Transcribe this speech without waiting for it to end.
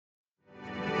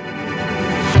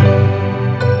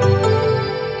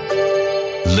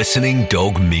Listening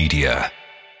Dog Media.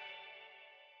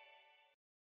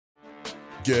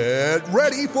 Get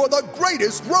ready for the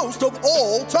greatest roast of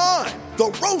all time,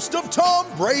 the Roast of Tom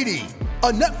Brady,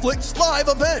 a Netflix live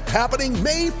event happening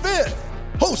May 5th.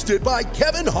 Hosted by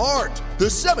Kevin Hart, the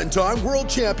 7-time world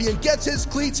champion gets his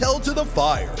cleats held to the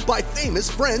fire by famous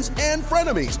friends and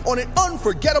frenemies on an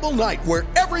unforgettable night where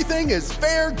everything is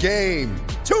fair game.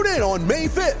 Tune in on May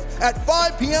 5th at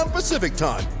 5 p.m. Pacific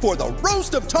time for the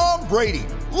Roast of Tom Brady,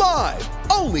 live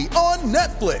only on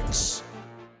Netflix.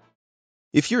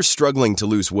 If you're struggling to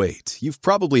lose weight, you've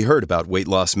probably heard about weight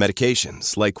loss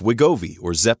medications like Wegovy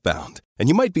or Zepbound, and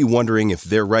you might be wondering if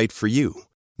they're right for you.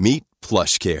 Meet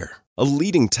PlushCare, a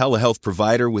leading telehealth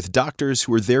provider with doctors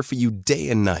who are there for you day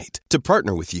and night to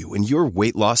partner with you in your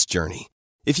weight loss journey.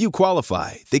 If you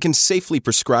qualify, they can safely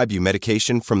prescribe you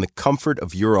medication from the comfort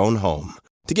of your own home.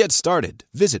 To get started,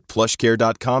 visit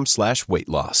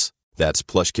plushcare.com/weight-loss. That's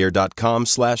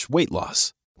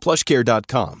plushcare.com/weight-loss.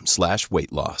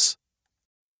 plushcare.com/weight-loss.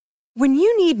 When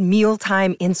you need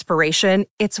mealtime inspiration,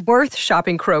 it's worth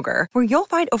shopping Kroger, where you'll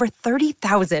find over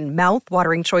 30,000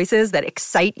 mouth-watering choices that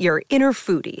excite your inner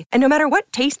foodie. And no matter what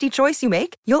tasty choice you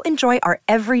make, you'll enjoy our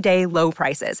everyday low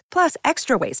prices, plus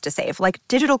extra ways to save, like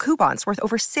digital coupons worth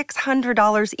over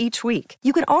 $600 each week.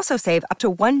 You can also save up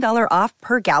to $1 off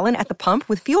per gallon at the pump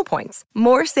with fuel points.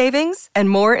 More savings and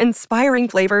more inspiring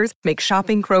flavors make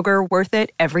shopping Kroger worth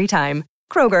it every time.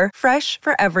 Kroger, fresh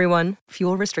for everyone.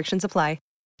 Fuel restrictions apply.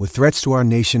 With threats to our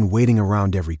nation waiting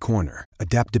around every corner,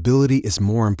 adaptability is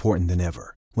more important than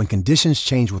ever. When conditions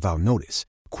change without notice,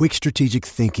 quick strategic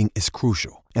thinking is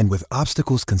crucial. And with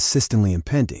obstacles consistently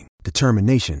impending,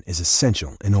 determination is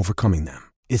essential in overcoming them.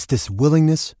 It's this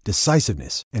willingness,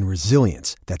 decisiveness, and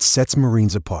resilience that sets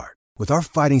Marines apart. With our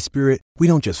fighting spirit, we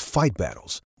don't just fight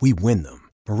battles, we win them.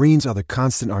 Marines are the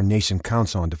constant our nation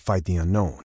counts on to fight the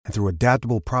unknown. And through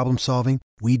adaptable problem solving,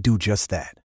 we do just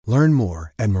that. Learn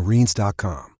more at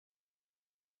marines.com.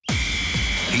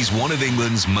 He's one of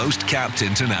England's most capped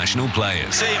international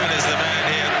players. Seaman is the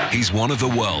man here. He's one of the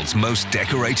world's most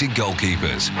decorated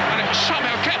goalkeepers. And it's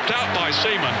somehow kept out by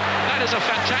Seaman. That is a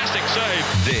fantastic save.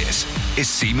 This is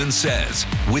Seaman Says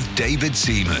with David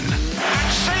Seaman.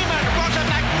 And Seaman, what a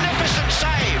magnificent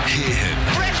save. Hear him.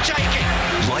 Breathtaking.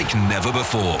 Like never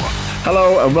before.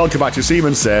 Hello and welcome back to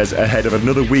Seaman Says ahead of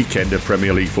another weekend of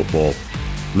Premier League football.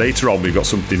 Later on, we've got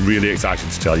something really exciting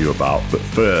to tell you about. But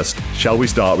first, shall we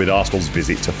start with Arsenal's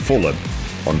visit to Fulham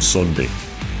on Sunday?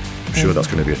 I'm sure that's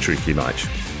going to be a tricky match.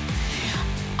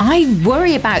 I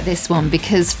worry about this one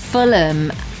because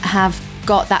Fulham have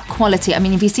got that quality. I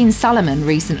mean, have you seen Salomon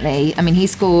recently? I mean, he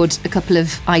scored a couple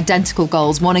of identical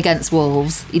goals, one against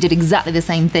Wolves. He did exactly the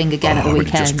same thing again at the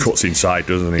weekend. He just cuts inside,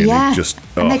 doesn't he? Yeah,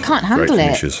 and they can't handle it.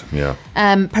 Finishes. Yeah.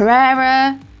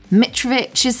 Pereira,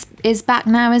 Mitrovic is back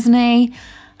now, isn't he?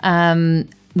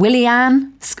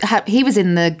 Willian, he was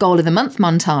in the goal of the month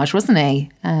montage, wasn't he?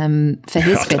 For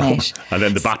his finish. And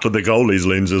then the battle of the goalies,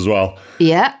 Linz, as well.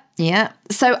 Yeah.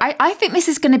 So I think this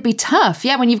is going to be tough.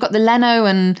 Yeah, when you've got the Leno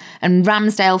and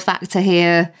Ramsdale factor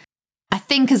here. I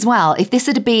think as well, if this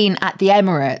had been at the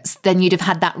Emirates, then you'd have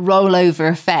had that rollover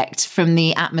effect from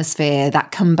the atmosphere,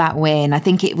 that comeback win. I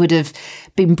think it would have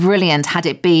been brilliant had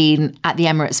it been at the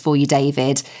Emirates for you,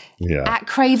 David. Yeah. At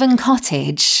Craven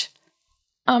Cottage,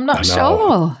 I'm not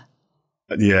sure.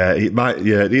 Yeah, it might.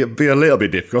 Yeah, it'd be a little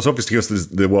bit difficult. Obviously, because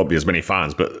there won't be as many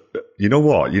fans. But you know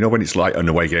what? You know when it's like an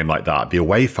away game like that, the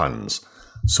away fans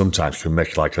sometimes can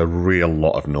make like a real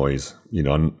lot of noise. You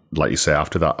know, and like you say,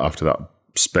 after that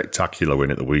spectacular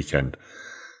win at the weekend,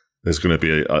 there's going to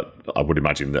be I would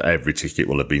imagine that every ticket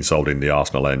will have been sold in the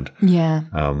Arsenal end. Yeah.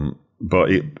 But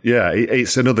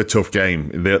it's another tough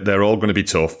game. They're all going to be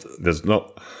tough. There's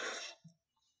not,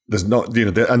 you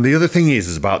know, and the other thing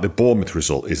is about the Bournemouth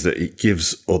result is that it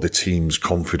gives other teams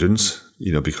confidence,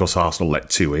 you know, because Arsenal let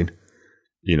 2 in,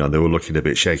 you know, they were looking a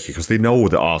bit shaky because they know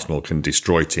that Arsenal can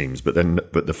destroy teams, but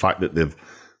the fact that they've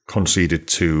conceded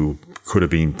 2, could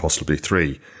have been possibly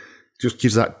 3, just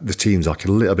gives the teams like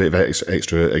a little bit of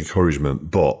extra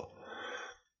encouragement. But,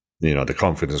 you know, the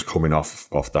confidence coming off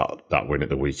that win at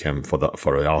the weekend for the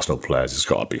Arsenal players has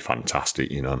got to be fantastic,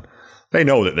 you know. They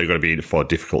know that they're going to be in for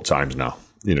difficult times now,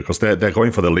 you know, because they're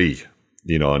going for the league,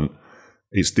 you know, and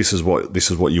this is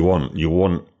what you want. You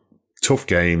want tough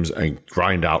games and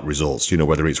grind out results, you know,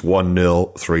 whether it's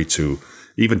 1-0, 3-2,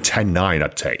 even 10-9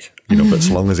 I'd take, you know, but as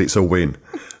long as it's a win,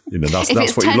 you know, that's what you're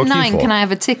looking for. If it's 10-9, can I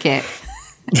have a ticket?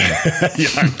 Yeah,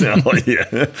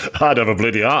 I'd have a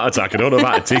bloody heart attack. I don't know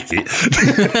about a ticket.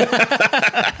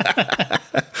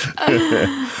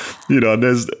 You know, and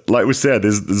there's, like we said,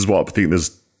 there's what I think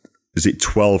there's is it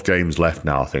 12 games left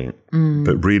now, I think.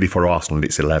 But really for Arsenal,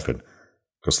 it's 11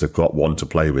 because they've got one to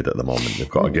play with at the moment. They've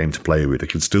got a game to play with. They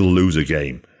can still lose a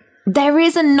game. There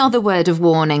is another word of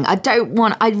warning.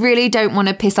 I really don't want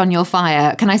to piss on your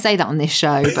fire. Can I say that on this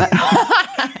show? But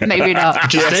maybe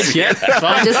not. Just did, yeah.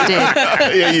 I just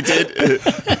did. Yeah, you did.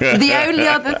 The only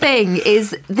other thing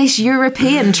is this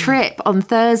European trip on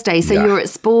Thursday. So you're at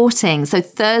Sporting. So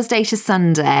Thursday to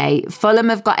Sunday, Fulham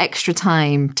have got extra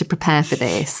time to prepare for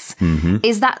this.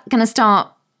 Is that going to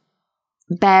start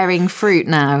bearing fruit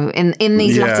now in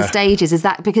these latter stages? Is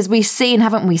that because we've seen,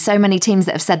 haven't we, so many teams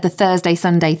that have said the Thursday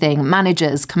Sunday thing?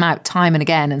 Managers come out time and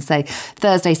again and say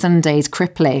Thursday Sunday is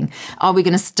crippling. Are we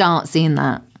going to start seeing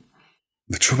that?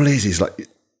 The trouble is like,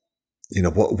 you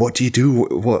know, what do you do?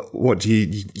 What do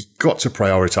you got to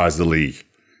prioritise the league,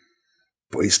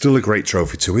 but it's still a great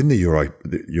trophy to win the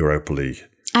Europa League.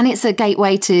 And it's a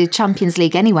gateway to Champions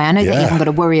League anyway. I know that you haven't got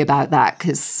to worry about that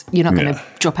because you're not going to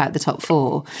drop out the top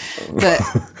four. But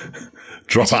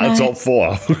drop out the top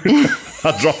four?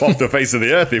 I'd drop off the face of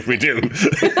the earth if we do.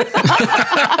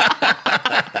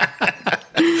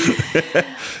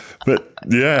 But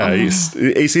it's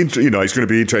you know, it's going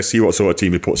to be interesting to see what sort of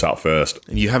team he puts out first.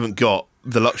 And you haven't got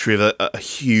the luxury of a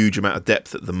huge amount of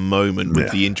depth at the moment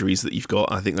with the injuries that you've got.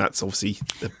 I think that's obviously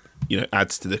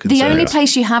adds to the concern. The only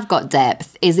place you have got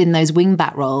depth is in those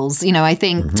wing-back roles. You know, I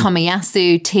think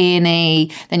Tomiyasu,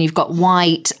 Tierney, then you've got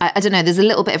White. I don't know, there's a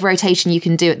little bit of rotation you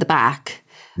can do at the back.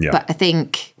 Yeah. But I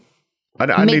think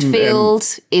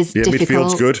midfield is difficult.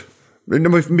 Midfield's good. No,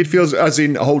 midfield's, as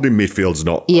in holding midfield's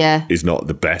is not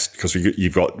the best because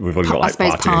we've only got like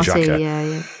Partey and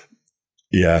Xhaka.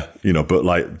 Yeah, you know, but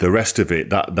like the rest of it,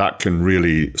 that can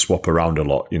really swap around a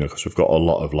lot, you know, because we've got a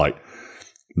lot of like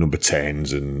number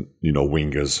 10s and, you know,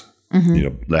 wingers, you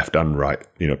know, left and right.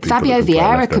 You know, Fabio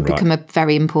Vieira could become a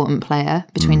very important player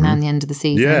between now and the end of the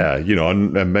season. Yeah, you know,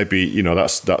 and maybe, you know,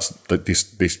 that's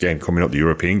this game coming up, the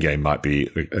European game might be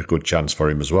a good chance for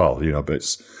him as well, you know, but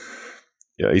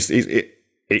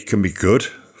it can be good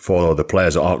for the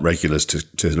players that aren't regulars to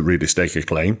really stake a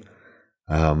claim.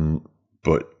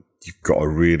 But you've got to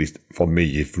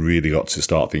you've really got to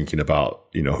start thinking about,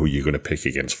 you know, who you're going to pick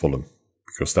against Fulham.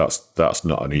 Because that's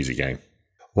not an easy game.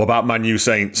 What about Man U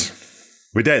Saints?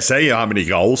 We dare say how many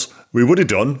goals we would have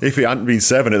done if it hadn't been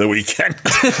 7 at the weekend.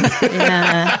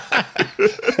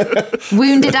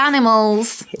 Wounded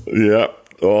animals. Yeah.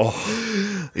 Oh.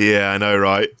 Yeah, I know,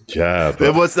 right? Yeah.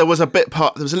 There was a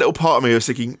little part of me who was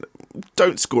thinking,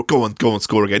 don't score. Go on,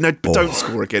 score again. No, don't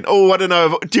score again. Oh, I don't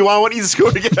know. Do I want you to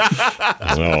score again?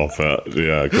 No, but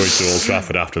going to Old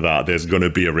Trafford after that, there's going to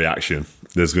be a reaction.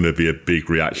 There's going to be a big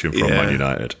reaction from Man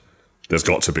United. There's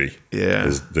got to be.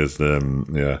 Yeah. There's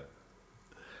But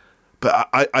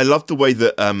I love the way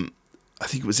that I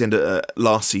think it was the end of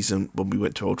last season when we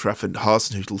went to Old Trafford,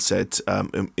 Hasenhüttl said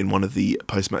in one of the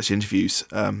post-match interviews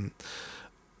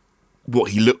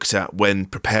what he looked at when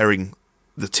preparing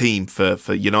the team for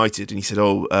United, and he said,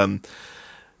 I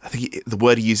think the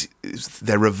word he used is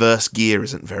their reverse gear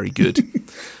isn't very good.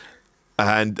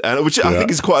 and which I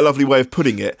think is quite a lovely way of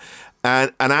putting it.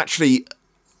 And actually,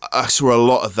 I saw a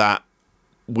lot of that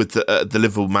with the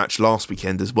Liverpool match last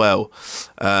weekend as well.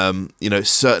 You know,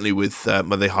 certainly with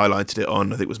when they highlighted it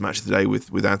on, I think it was Match of the Day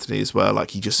with Anthony as well.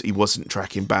 Like he wasn't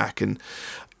tracking back. And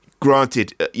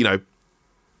granted, you know,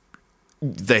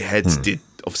 their heads did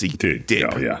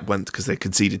went because they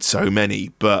conceded so many.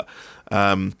 But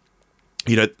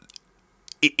you know,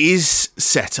 it is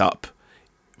set up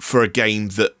for a game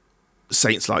that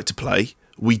Saints like to play.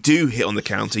 We do hit on the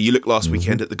counter. You look last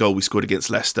weekend at the goal we scored against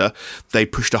Leicester. They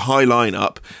pushed a high line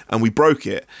up and we broke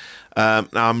it. Now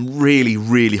I'm really,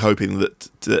 really hoping that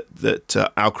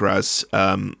Alcaraz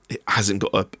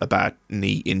hasn't got a bad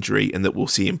knee injury and that we'll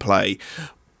see him play.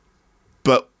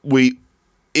 But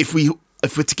if we're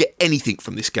to get anything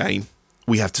from this game,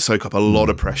 we have to soak up a lot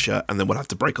of pressure and then we'll have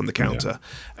to break on the counter.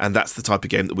 Yeah. And that's the type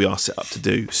of game that we are set up to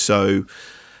do. So,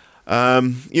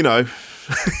 you know,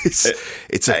 it's a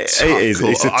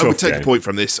tough I would take game. A point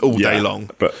from this all day long,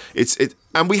 but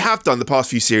and we have done the past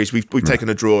few series. We've taken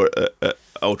a draw at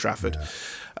Old Trafford,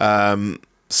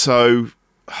 so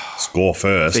score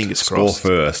first, fingers crossed.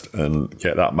 Score first, and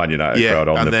get that Man United crowd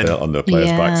on the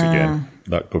players' backs again.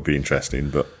 That could be interesting,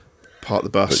 but part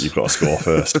of the bus. But you've got to score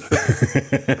first.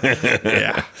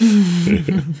 Yeah,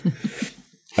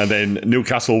 and then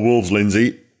Newcastle Wolves,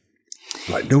 Lindsay.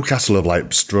 Like Newcastle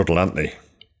have struggled, haven't they?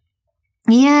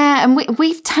 Yeah, and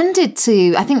we've tended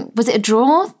to. I think was it a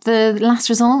draw the last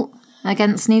result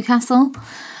against Newcastle?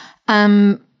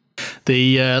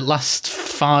 The last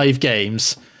 5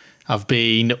 games have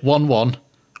been 1-1,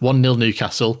 1-0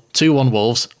 Newcastle, 2-1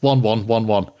 Wolves, 1-1,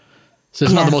 1-1. So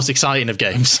it's not the most exciting of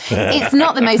games. It's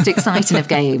not the most exciting of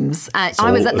games.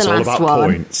 I was at the last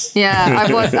one. Points. Yeah,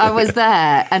 I was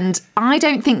there. And I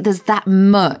don't think there's that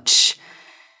much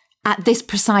at this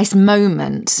precise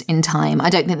moment in time. I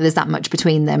don't think there's that much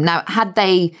between them. Now, had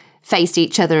they faced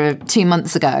each other 2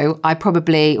 months ago, I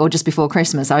probably, or just before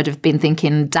Christmas, I would have been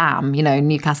thinking, damn,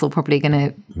 Newcastle probably going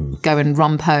to go and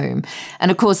romp home. And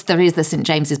of course, there is the St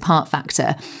James's Park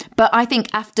factor. But I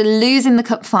think after losing the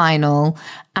cup final,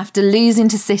 after losing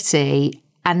to City,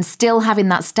 and still having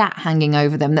that stat hanging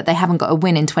over them that they haven't got a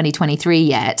win in 2023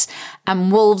 yet,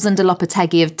 and Wolves under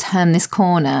Lopetegui have turned this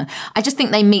corner, I just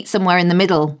think they meet somewhere in the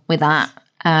middle with that.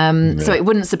 So it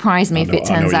wouldn't surprise me if it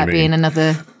turns out being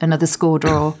another score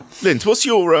draw. Lind, what's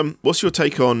your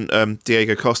take on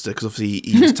Diego Costa? Because obviously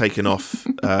he was taken off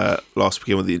last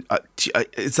weekend with the.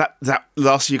 Is that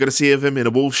last you're going to see of him in a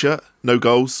Wolves shirt? No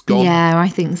goals, gone. Yeah, I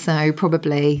think so.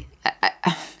 Probably.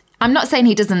 I'm not saying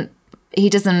he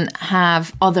doesn't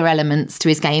have other elements to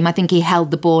his game. I think he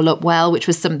held the ball up well, which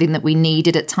was something that we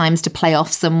needed at times to play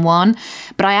off someone.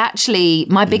 But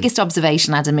my biggest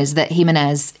observation, Adam, is that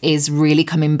Jimenez is really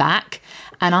coming back.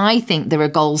 And I think there are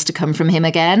goals to come from him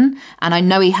again. And I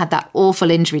know he had that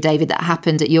awful injury, David, that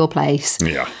happened at your place.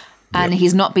 Yeah. And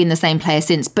he's not been the same player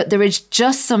since. But there is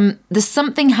just there's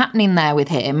something happening there with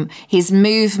him. His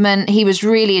movement, he was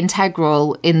really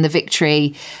integral in the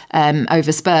victory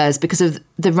over Spurs because of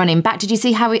the running back. Did you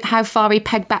see how far he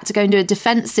pegged back to go and do a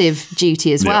defensive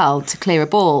duty as well to clear a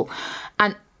ball?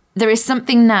 And there is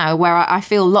something now where I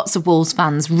feel lots of Wolves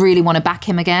fans really want to back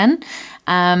him again.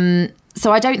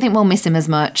 So I don't think we'll miss him as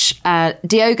much.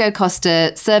 Diogo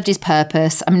Costa served his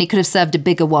purpose. I mean, he could have served a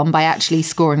bigger one by actually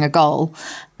scoring a goal.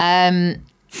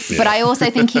 But I also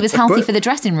think he was healthy for the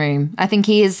dressing room. I think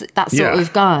he is that sort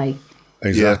of guy.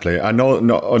 Exactly. I know,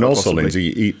 and also,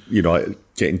 Lindsay,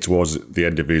 getting towards the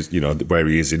end of his, where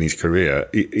he is in his career,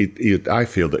 I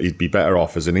feel that he'd be better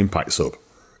off as an impact sub.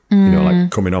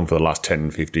 Like coming on for the last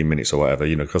 10, 15 minutes or whatever,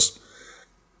 because...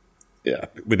 Yeah,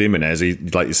 with Jimenez,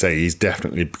 like you say, he's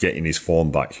definitely getting his form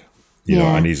back. You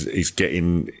know, and he's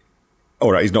getting.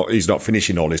 All right, he's not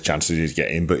finishing all his chances he's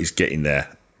getting, but he's getting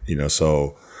there.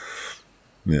 So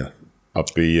yeah,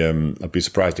 I'd be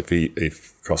surprised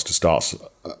if Costa starts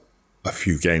a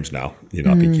few games now.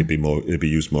 I think he'd be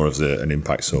used more as an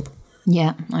impact sub.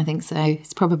 Yeah, I think so.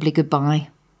 It's probably goodbye.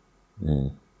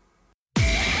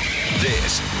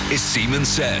 This is Seaman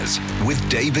Says with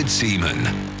David Seaman.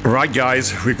 Right,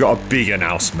 guys, we've got a big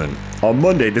announcement. On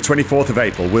Monday, the 24th of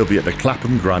April, we'll be at the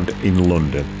Clapham Grand in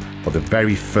London for the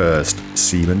very first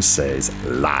Seaman Says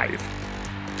Live.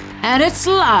 And it's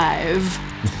live.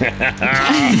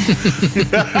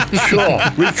 Sure,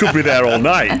 we could be there all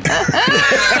night.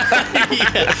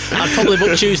 I'd probably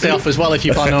book Tuesday off as well if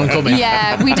you plan on coming.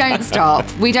 Yeah, we don't stop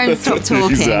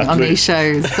talking on these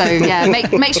shows. So yeah,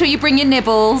 make sure you bring your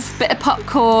nibbles, bit of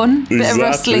popcorn, bit of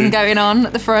rustling going on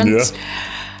at the front.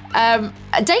 Yeah.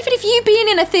 David, have you been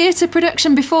in a theatre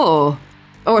production before?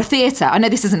 Or a theatre? I know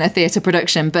this isn't a theatre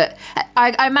production, but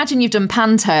I imagine you've done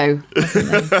panto.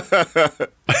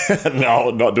 No,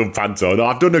 not done panto. No,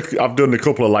 I've done a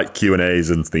couple of like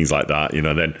Q&As and things like that.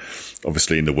 Then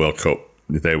obviously in the World Cup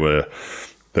they were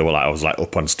like I was like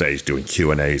up on stage doing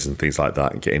Q&As and things like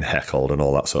that and getting heckled and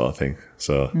all that sort of thing.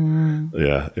 So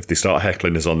yeah, if they start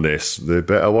heckling us on this, they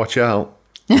better watch out.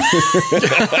 Now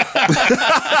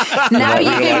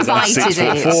you've invited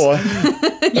it.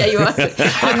 Yeah, you are.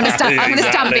 I'm going to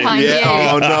stand behind you.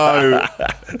 Oh no!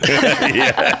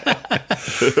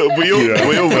 we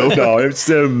all will. No, it's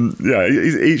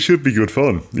it should be good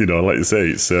fun. Like you say,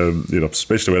 it's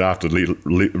especially when I have to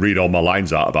read all my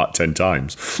lines out about 10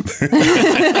 times. You'll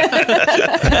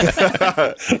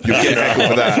get heckled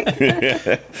for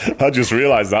that. I just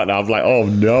realised that now. I'm like, oh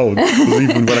no!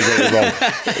 Even when I get it wrong,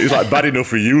 it's like bad enough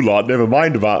for you lot. Never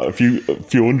mind about a few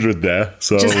hundred there.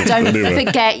 So just don't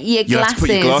forget your glasses. You have to put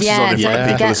your glasses on in front of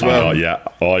people as well.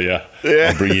 Oh yeah.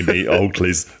 I'm bringing me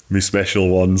Oakley's, me special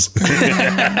ones.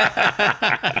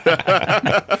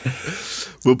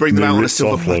 We'll bring them out on a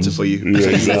silver platter for you. Yeah,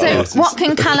 exactly. So, what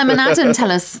can Callum and Adam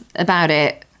tell us about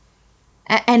it?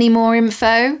 Any more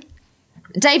info?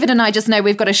 David and I just know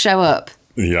we've got to show up.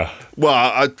 Yeah. Well,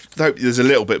 I hope there's a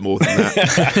little bit more than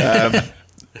that.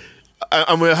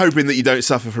 And we're hoping that you don't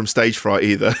suffer from stage fright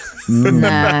either. No.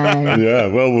 Yeah,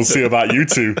 well, we'll see about you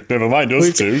two. Never mind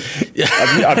us two.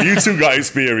 Have you two got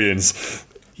experience?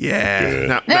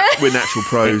 Yeah. We're natural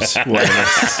pros.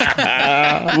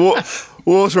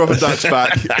 Water off a duck's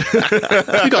back.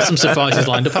 We've got some surprises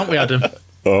lined up, haven't we, Adam?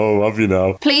 Oh, have you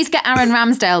now? Please get Aaron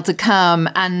Ramsdale to come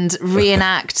and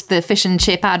reenact the fish and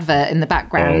chip advert in the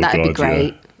background. That'd be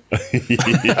great. I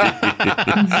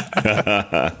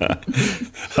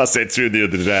said to him the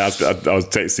other day, I was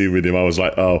texting with him, I was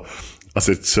like, oh,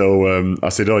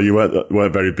 you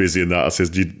weren't very busy in that. I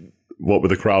said, what were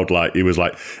the crowd like? He was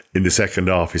like, in the second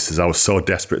half, he says, I was so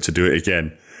desperate to do it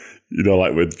again. You know,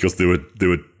 like, because they were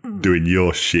doing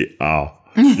your shit.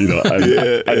 You know,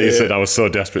 and he said, I was so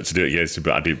desperate to do it again,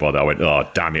 but I didn't bother. I went, oh,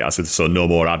 damn it. I said, so no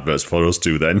more adverts for us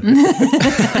two then.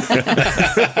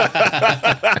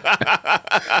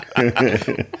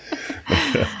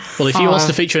 Well, if he wants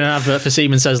to feature in an advert for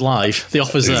Seaman Says Live, the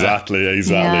offer's there. Exactly.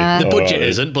 Yeah. The budget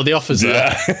isn't, but the offer's there.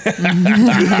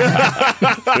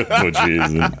 The budget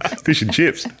isn't. Fish and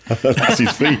chips. That's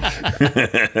his fee.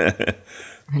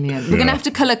 Brilliant. We're going to have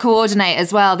to colour coordinate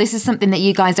as well. This is something that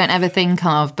you guys don't ever think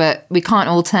of, but we can't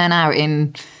all turn out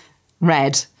in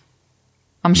red.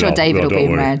 I'm sure David will be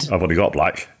in red. I've only got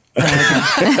black.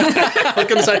 I was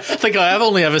going to say, I think I have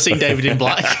only ever seen David in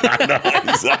black. I know,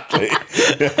 exactly.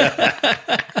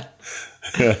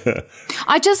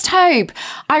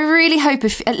 I really hope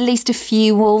at least a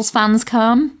few Wolves fans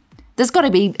come. There's got to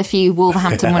be a few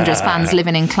Wolverhampton Wanderers fans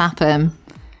living in Clapham.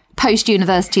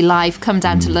 Post-university life, come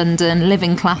down to London, live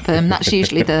in Clapham. That's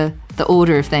usually the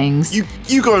order of things.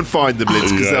 You go and find them,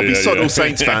 Liz, because there'll be Sod All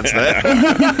Saints fans there.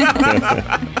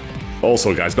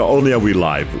 Also, guys, not only are we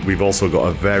live, we've also got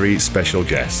a very special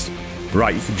guest.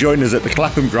 Right, you can join us at the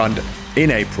Clapham Grand in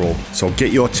April, so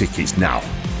get your tickets now.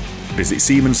 Visit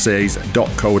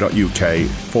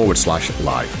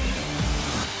seamansays.co.uk/live.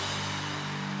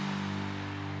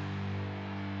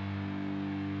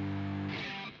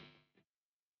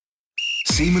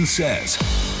 Seaman Says,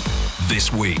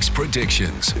 this week's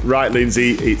predictions. Right,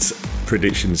 Lindsay, it's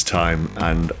predictions time,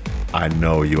 and I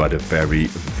know you had a very,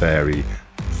 very,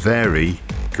 very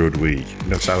good week.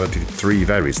 Notice I did 3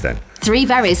 verys then. 3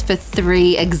 verys for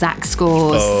 3 exact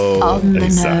scores on the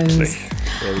nose.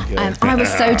 I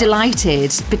was so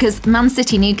delighted because Man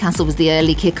City Newcastle was the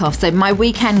early kickoff, so my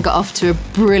weekend got off to a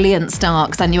brilliant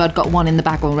start because I knew I'd got 1 in the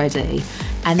bag already.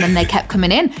 And then they kept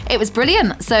coming in. It was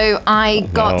brilliant. So I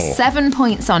got 7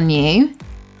 points on you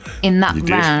in that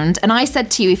round. And I said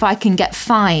to you, if I can get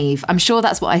 5, I'm sure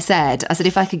that's what I said. I said,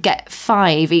 if I could get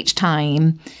 5 each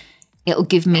time, it'll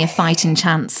give me a fighting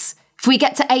chance. If we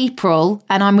get to April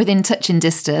and I'm within touching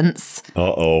distance,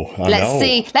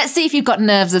 let's see if you've got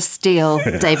nerves of steel,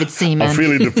 David Seaman. I'm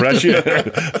feeling the pressure.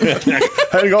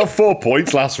 I got 4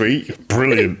 points last week.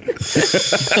 Brilliant.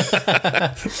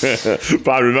 But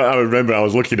I remember I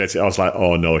was looking at it. I was like,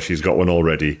 oh no, she's got one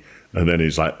already. And then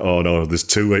he's like, oh no, there's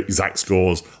 2 exact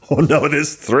scores. Oh no,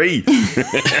 there's 3.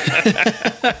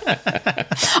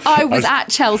 I was at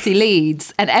Chelsea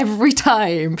Leeds, and every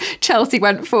time Chelsea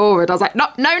went forward, I was like, no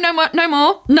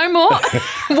more. 1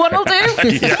 will do.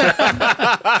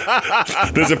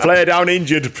 There's a player down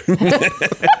injured.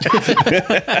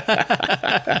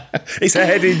 It's a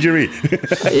head injury.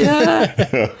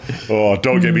 Yeah. Oh,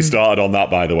 don't get me started on that,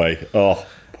 by the way. Oh,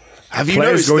 have you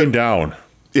players noticed going down?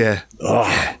 Yeah.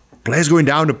 Oh. Players going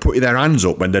down and putting their hands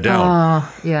up when they're down.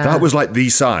 Oh, yeah. That was like the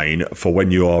sign for when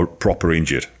you're proper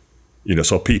injured. You know,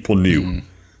 so people knew.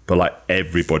 But like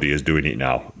everybody is doing it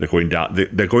now. They're going down.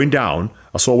 They're going down.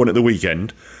 I saw one at the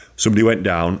weekend. Somebody went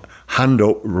down, hand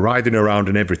up, writhing around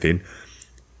and everything.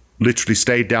 Literally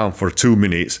stayed down for 2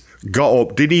 minutes, got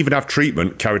up, didn't even have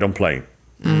treatment, carried on playing.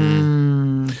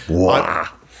 Wow.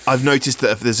 I've noticed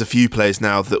that if there's a few players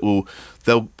now that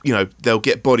they'll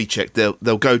get body checked.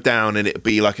 They'll go down and it'll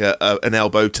be like an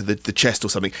elbow to the chest or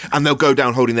something, and they'll go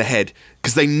down holding their head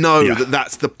because they know that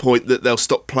that's the point that they'll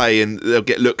stop play and they'll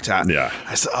get looked at. Yeah.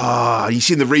 It's you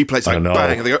see in the replay, it's like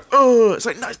bang, and they go, oh, it's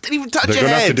like no, it didn't even touch your head. They're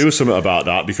going to have to do something about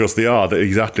that because they're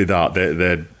exactly that.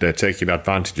 They're taking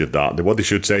advantage of that. What they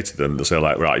should say to them, they'll say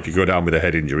like, right, if you go down with a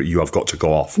head injury, you have got to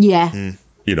go off. Yeah.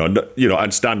 You know,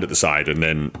 and stand at the side and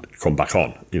then come back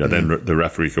on. You know, then the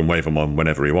referee can wave them on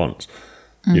whenever he wants.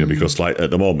 You know, because like at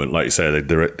the moment, like you say, they're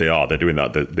doing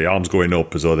that. The arms going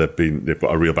up as though they've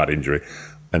got a real bad injury,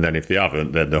 and then if they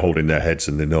haven't, then they're holding their heads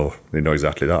and they know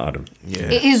exactly that, Adam.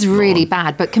 Yeah. It is really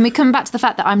bad. But can we come back to the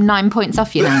fact that I'm 9 points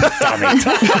off you now? Damn it!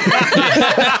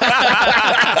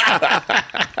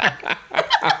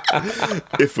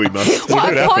 If we must.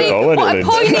 What a poignant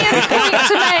point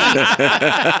to make.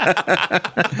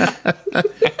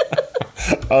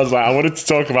 I was like, I wanted to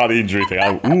talk about the injury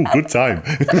thing. Ooh, good time.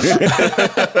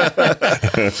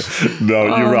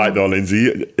 No, you're right though,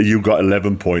 Lindsay. You got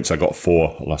 11 points. I got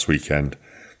 4 last weekend.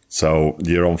 So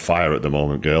you're on fire at the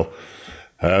moment, girl.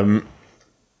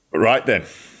 Right then.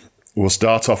 We'll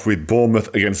start off with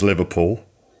Bournemouth against Liverpool.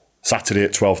 Saturday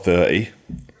at 12:30.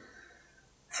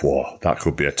 Whoa, that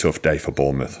could be a tough day for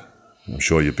Bournemouth. I'm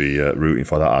sure you'd be rooting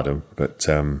for that, Adam. But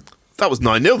that was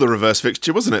 9-0, the reverse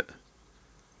fixture, wasn't it?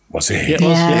 Was it? Yeah, it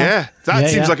was, Yeah. That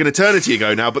seems like an eternity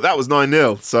ago now, but that was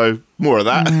 9-0. So more of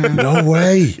that. No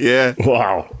way. Yeah.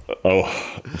 Wow.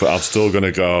 Oh, but I'm still going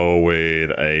to go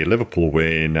with a Liverpool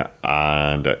win,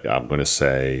 and I'm going to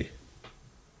say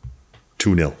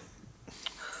 2-0.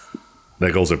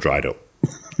 Their goals have dried up.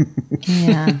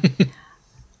 Yeah.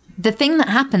 The thing that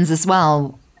happens as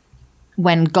well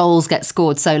when goals get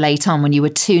scored so late on, when you were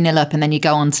 2-0 up and then you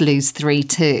go on to lose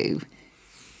 3-2,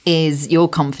 is your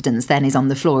confidence then is on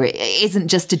the floor. It isn't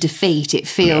just a defeat. It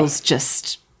feels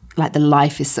just like the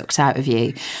life is sucked out of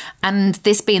you. And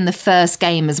this being the first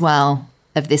game as well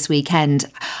of this weekend,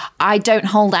 I don't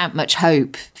hold out much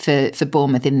hope for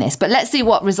Bournemouth in this. But let's see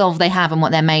what resolve they have and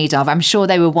what they're made of. I'm sure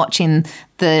they were watching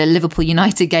the Liverpool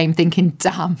United game thinking,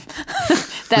 damn,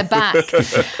 they're back.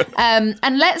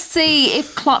 And let's see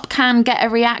if Klopp can get a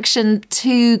reaction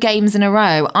 2 games in a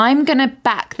row. I'm going to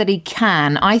back that he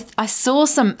can. I saw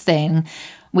something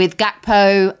with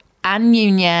Gakpo and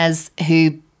Nunez,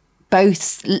 who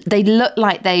both, they look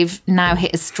like they've now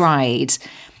hit a stride.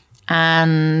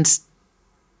 And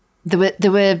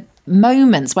there were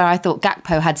moments where I thought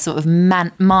Gakpo had sort of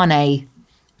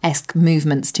Mane-esque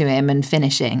movements to him and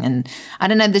finishing. And I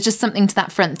don't know, there's just something to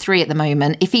that front three at the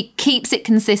moment. If he keeps it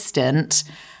consistent,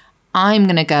 I'm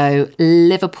going to go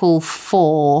Liverpool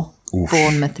 4,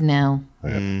 Bournemouth 0.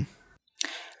 Yeah.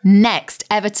 Next,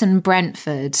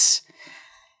 Everton-Brentford.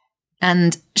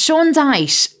 And Sean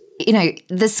Dyche, you know,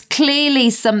 there's clearly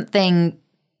something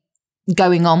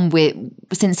going on with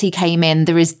since he came in.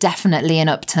 There is definitely an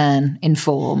upturn in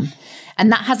form,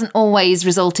 and that hasn't always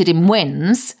resulted in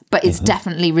wins, but it's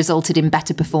definitely resulted in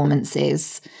better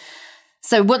performances.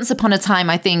 So once upon a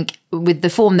time, I think with the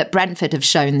form that Brentford have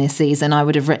shown this season, I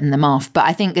would have written them off. But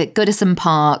I think at Goodison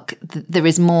Park, there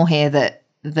is more here that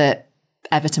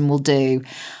Everton will do.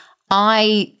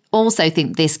 I also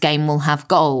think this game will have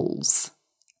goals,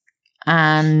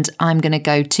 and I'm going to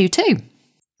go 2-2.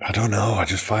 I don't know. I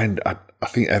just find I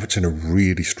think Everton are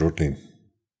really struggling.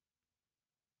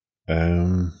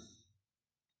 Do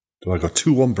I go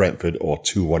 2-1 Brentford or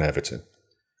 2-1 Everton?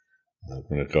 I'm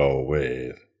going to go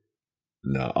with...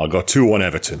 No, I'll go 2-1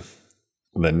 Everton.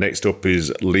 And then next up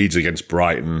is Leeds against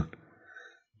Brighton.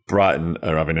 Brighton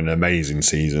are having an amazing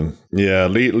season. Yeah,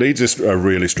 Leeds are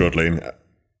really struggling.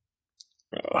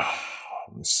 I'm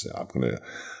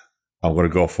going to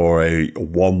go for a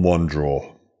 1-1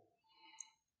 draw.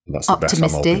 That's the best I'm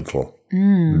hoping for.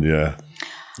 Yeah,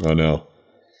 I know.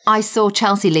 I saw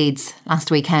Chelsea Leeds last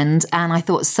weekend, and I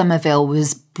thought Somerville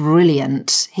was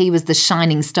brilliant. He was the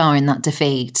shining star in that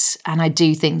defeat, and I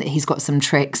do think that he's got some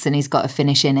tricks and he's got a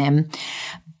finish in him.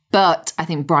 But I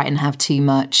think Brighton have too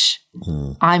much.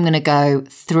 I'm going to go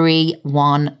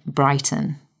 3-1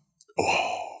 Brighton.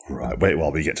 Oh, right. Wait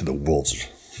while we get to the Wolves.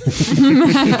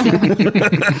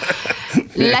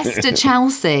 Leicester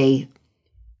Chelsea,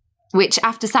 which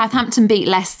after Southampton beat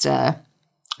Leicester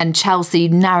and Chelsea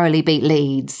narrowly beat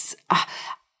Leeds,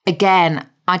 again,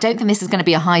 I don't think this is going to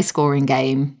be a high-scoring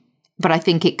game, but I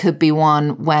think it could be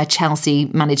one where Chelsea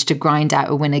managed to grind out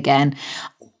a win again.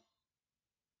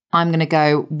 I'm going to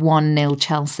go 1-0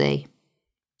 Chelsea.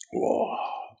 Whoa.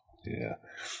 Yeah.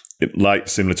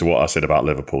 Similar to what I said about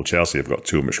Liverpool, Chelsea have got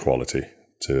too much quality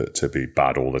to be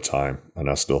bad all the time. And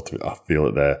I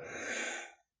feel that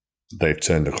they've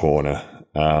turned a corner.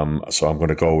 So I'm going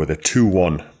to go with a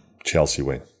 2-1 Chelsea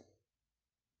win.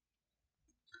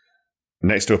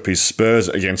 Next up is Spurs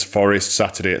against Forest,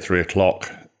 Saturday at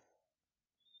 3:00.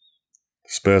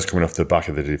 Spurs coming off the back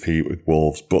of the defeat with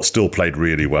Wolves, but still played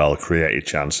really well, created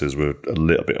chances, were a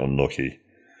little bit unlucky.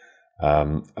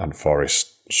 And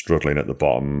Forest struggling at the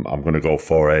bottom. I'm going to go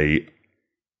for a... Do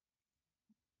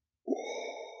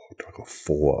I go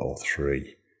 4 or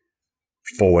 3?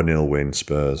 4-0 win,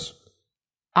 Spurs.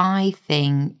 I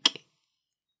think...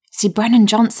 See, Brennan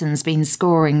Johnson's been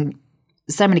scoring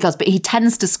so many goals, but he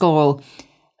tends to score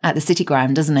at the City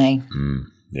Ground, doesn't he?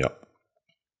 Yeah.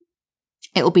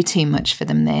 It'll be too much for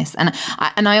them, this. And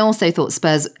I also thought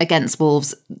Spurs against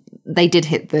Wolves, they did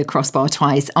hit the crossbar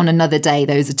twice. On another day,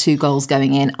 those are 2 goals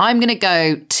going in. I'm going to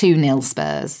go 2-0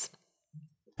 Spurs.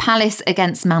 Palace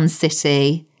against Man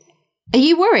City. Are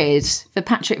you worried for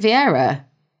Patrick Vieira?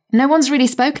 No one's really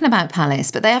spoken about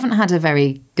Palace, but they haven't had a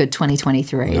very good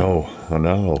 2023. No, I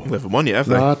know. They haven't won yet,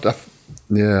 have they?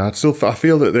 No, I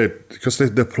feel that because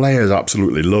the players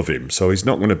absolutely love him, so he's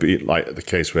not going to be like the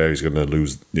case where he's going to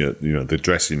lose, the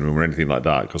dressing room or anything like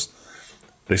that, because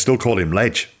they still call him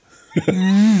Ledge.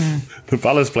 The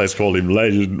Palace players call him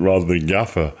Ledge rather than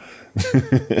Gaffer.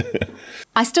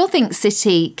 I still think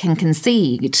City can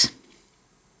concede.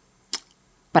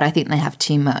 but I think they have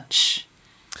too much.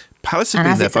 Palace have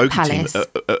been their bogey team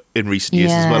in recent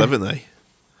years as well, haven't they?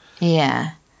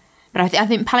 Yeah. But I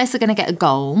think Palace are going to get a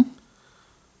goal.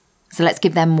 So let's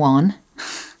give them 1.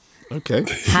 Okay.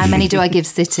 How many do I give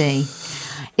City?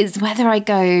 It's whether I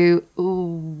go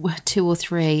 2 or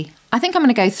 3. I think I'm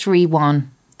going to go 3-1.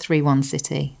 3-1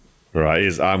 City.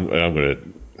 Right. I'm going to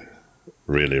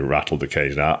really rattle the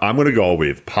cage now. I'm going to go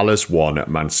with Palace 1,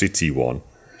 Man City 1.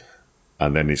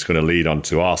 And then it's going to lead on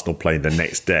to Arsenal playing the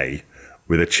next day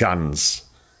with a chance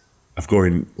of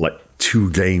going like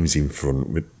 2 games in front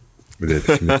with they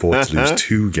can afford to lose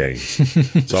 2 games.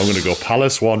 So I'm going to go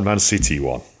Palace 1, Man City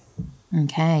 1.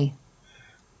 Okay.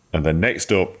 And then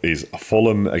next up is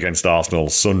Fulham against Arsenal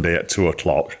Sunday at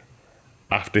 2:00.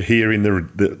 After hearing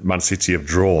the Man City have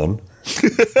drawn,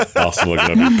 Arsenal are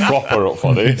going to be proper up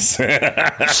for this.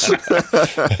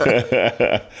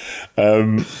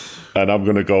 And I'm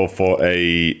going to go for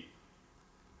a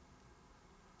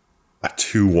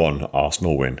 2-1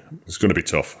 Arsenal win. It's going to be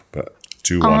tough, but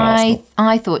 2-1 Arsenal.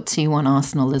 I thought 2-1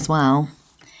 Arsenal as well.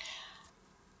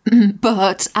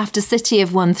 But after City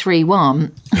have won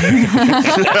 3-1...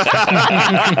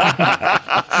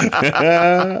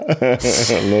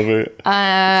 I love it.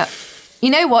 You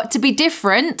know what? To be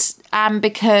different,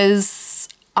 because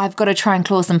I've got to try and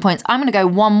claw some points, I'm going to go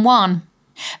 1-1.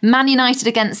 Man United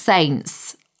against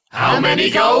Saints. How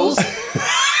many goals?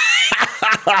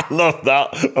 I love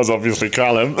that. That's obviously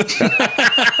Callum.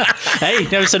 Hey,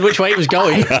 never said which way it was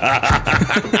going.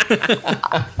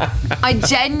 I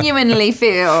genuinely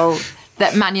feel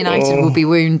that Man United will be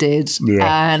wounded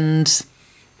and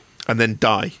then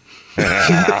die.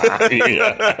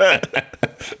 Yeah.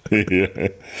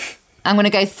 I'm going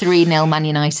to go 3-0 Man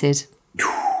United.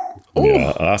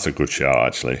 Yeah, that's a good shout,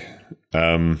 actually.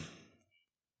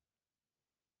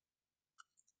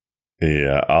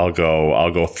 Yeah, I'll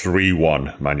go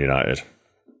 3-1 Man United.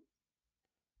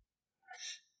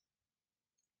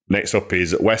 Next up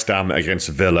is West Ham against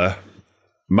Villa.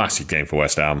 Massive game for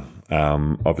West Ham.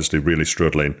 Obviously really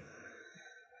struggling.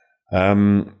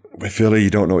 With Villa, you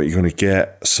don't know what you're going to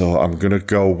get, so I'm going to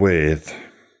go with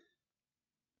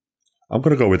a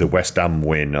West Ham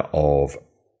win of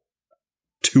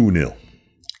 2-0.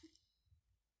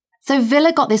 So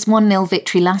Villa got this 1-0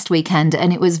 victory last weekend,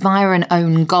 and it was via an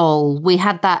own goal. We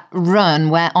had that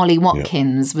run where Ollie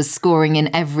Watkins was scoring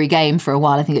in every game for a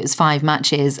while. I think it was 5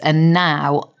 matches. And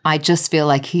now I just feel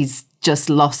like he's just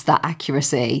lost that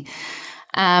accuracy.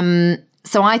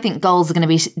 So I think goals are going to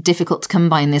be difficult to come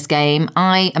by in this game.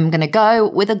 I am going to go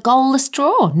with a goalless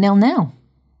draw, 0-0.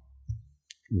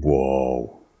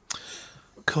 Whoa.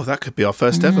 God, that could be our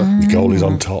first ever. The goal is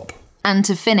on top. And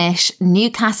to finish,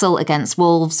 Newcastle against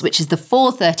Wolves, which is the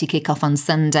 4:30 kickoff on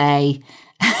Sunday.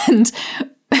 And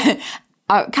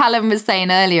Callum was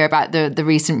saying earlier about the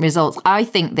recent results. I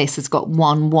think this has got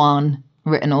 1-1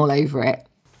 written all over it.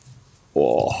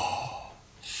 Oh.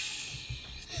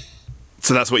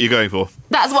 So that's what you're going for?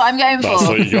 That's what I'm going That's for.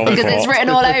 what you're going because for. it's written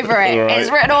all over it. Right. It's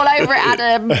written all over it,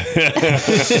 Adam.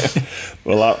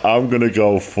 Well, I'm going to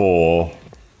go for...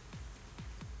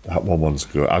 That one's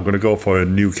good. I'm going to go for a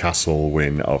Newcastle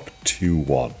win of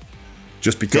 2-1.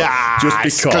 Just because.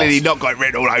 It's clearly not got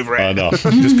written all over it. I know.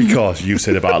 Just because you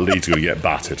said about Leeds going to get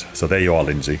battered. So there you are,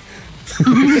 Lindsay.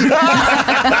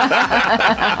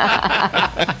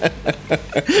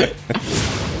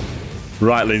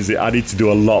 Right, Lindsay, I need to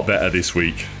do a lot better this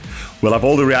week. We'll have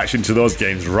all the reaction to those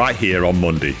games right here on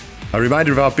Monday. A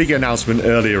reminder of our big announcement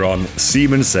earlier on,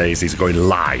 Seaman Says is going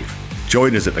live.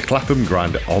 Join us at the Clapham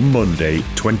Grand on Monday,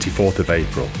 24th of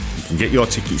April. You can get your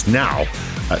tickets now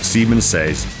at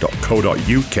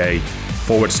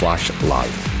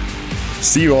seamansays.co.uk/live.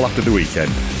 See you all after the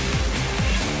weekend.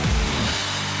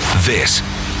 This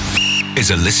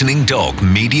is a Listening Dog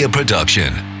media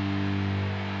production.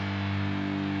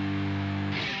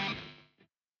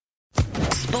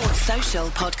 Sports Social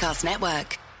Podcast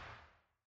Network.